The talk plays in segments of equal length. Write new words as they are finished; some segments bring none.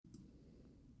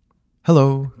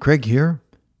Hello, Craig here.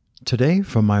 Today,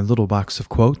 from my little box of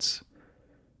quotes,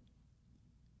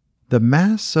 the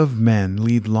mass of men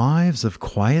lead lives of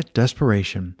quiet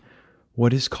desperation.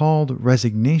 What is called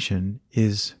resignation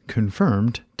is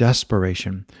confirmed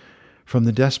desperation. From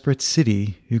the desperate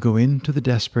city, you go into the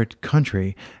desperate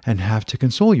country and have to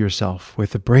console yourself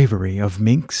with the bravery of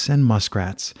minks and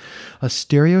muskrats. A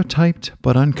stereotyped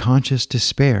but unconscious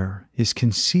despair is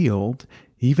concealed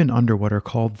even under what are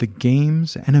called the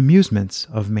games and amusements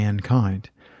of mankind.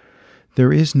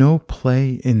 There is no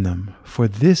play in them, for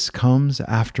this comes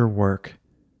after work,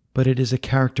 but it is a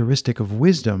characteristic of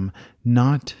wisdom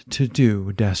not to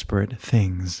do desperate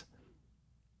things.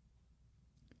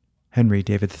 Henry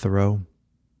David Thoreau.